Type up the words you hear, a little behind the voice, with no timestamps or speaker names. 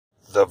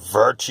the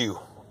virtue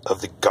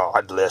of the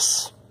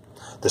godless,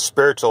 the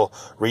spiritual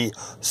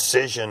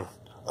rescission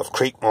of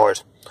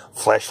Creekmore's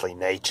fleshly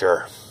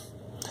nature,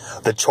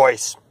 the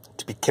choice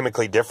to be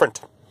chemically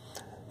different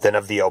than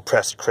of the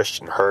oppressed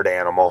Christian herd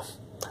animal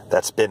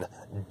that's been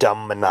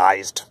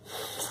demonized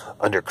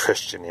under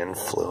Christian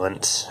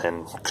influence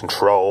and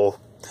control,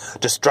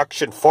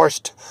 destruction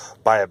forced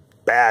by a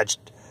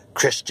badged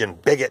Christian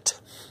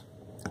bigot,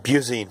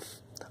 abusing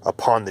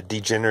upon the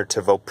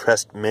degenerative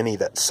oppressed many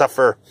that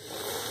suffer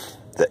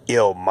the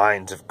ill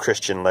minds of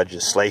Christian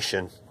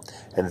legislation,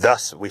 and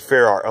thus we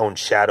fear our own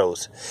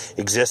shadows,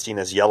 existing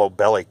as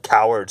yellow-bellied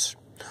cowards,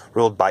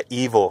 ruled by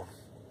evil,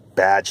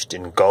 badged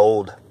in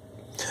gold,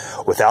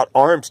 without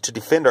arms to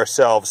defend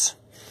ourselves,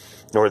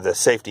 nor the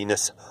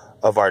safetiness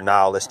of our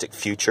nihilistic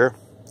future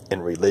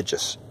in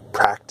religious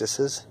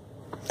practices.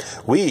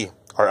 We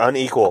are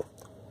unequal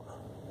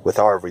with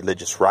our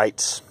religious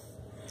rights,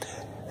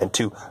 and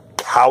too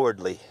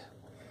cowardly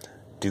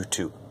due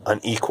to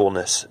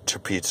unequalness to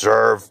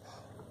preserve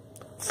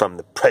from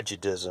the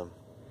prejudice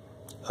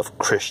of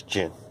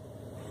Christian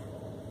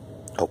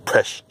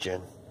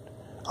oppression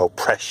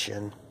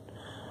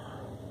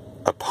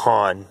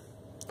upon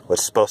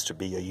what's supposed to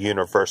be a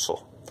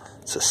universal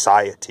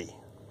society.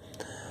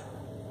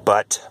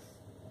 But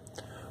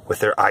with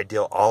their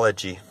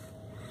ideology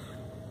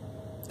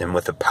and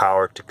with the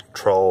power to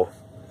control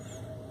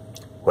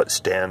what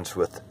stands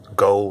with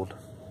gold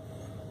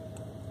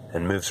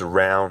and moves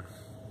around,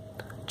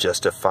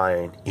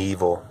 justifying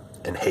evil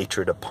and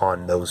hatred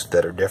upon those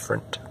that are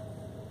different.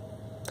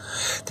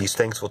 These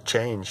things will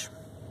change.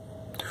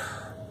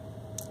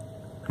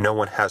 No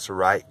one has a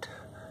right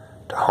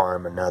to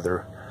harm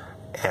another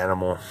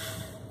animal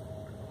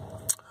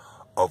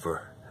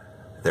over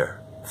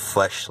their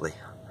fleshly,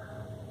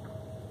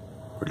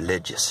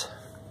 religious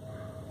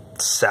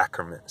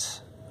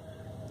sacraments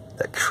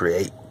that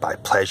create by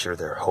pleasure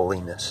their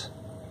holiness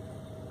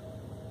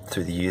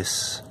through the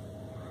use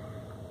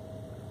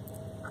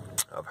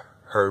of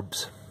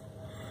herbs,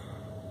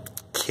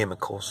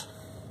 chemicals,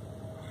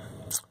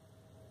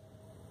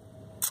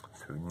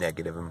 through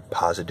negative and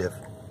positive.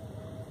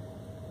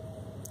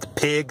 The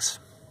pigs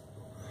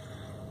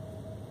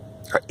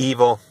are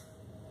evil,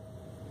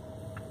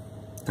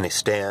 and they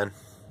stand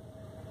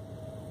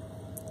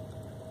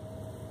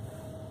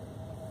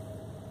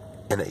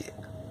in a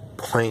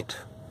point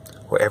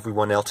where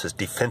everyone else is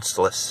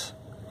defenseless.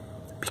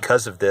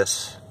 Because of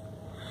this,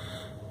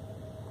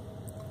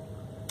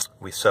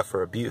 we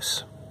suffer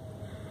abuse.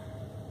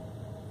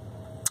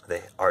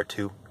 They are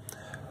too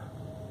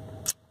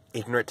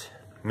ignorant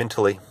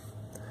mentally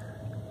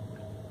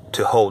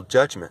to hold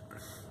judgment.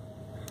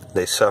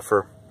 They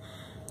suffer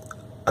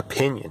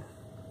opinion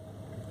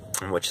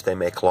in which they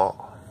make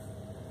law.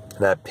 And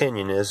that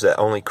opinion is that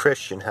only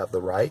Christians have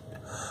the right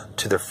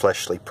to their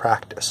fleshly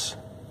practice.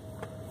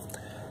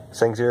 These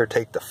things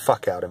irritate the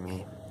fuck out of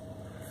me.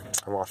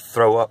 I want to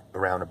throw up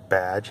around a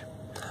badge.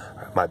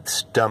 My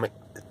stomach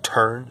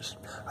turns.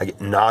 I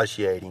get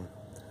nauseating.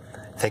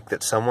 I think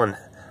that someone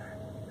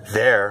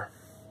there,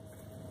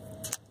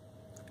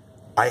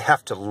 I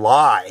have to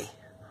lie,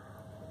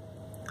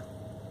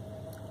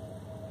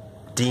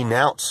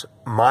 denounce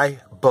my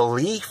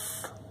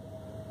belief,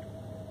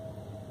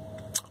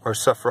 or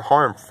suffer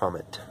harm from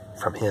it,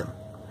 from him.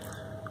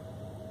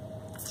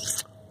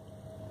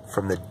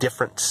 From the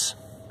difference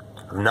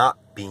of not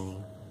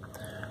being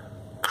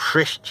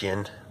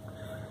Christian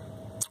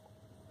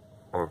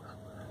or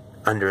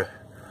under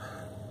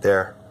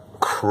their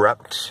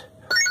corrupt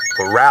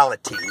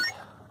morality.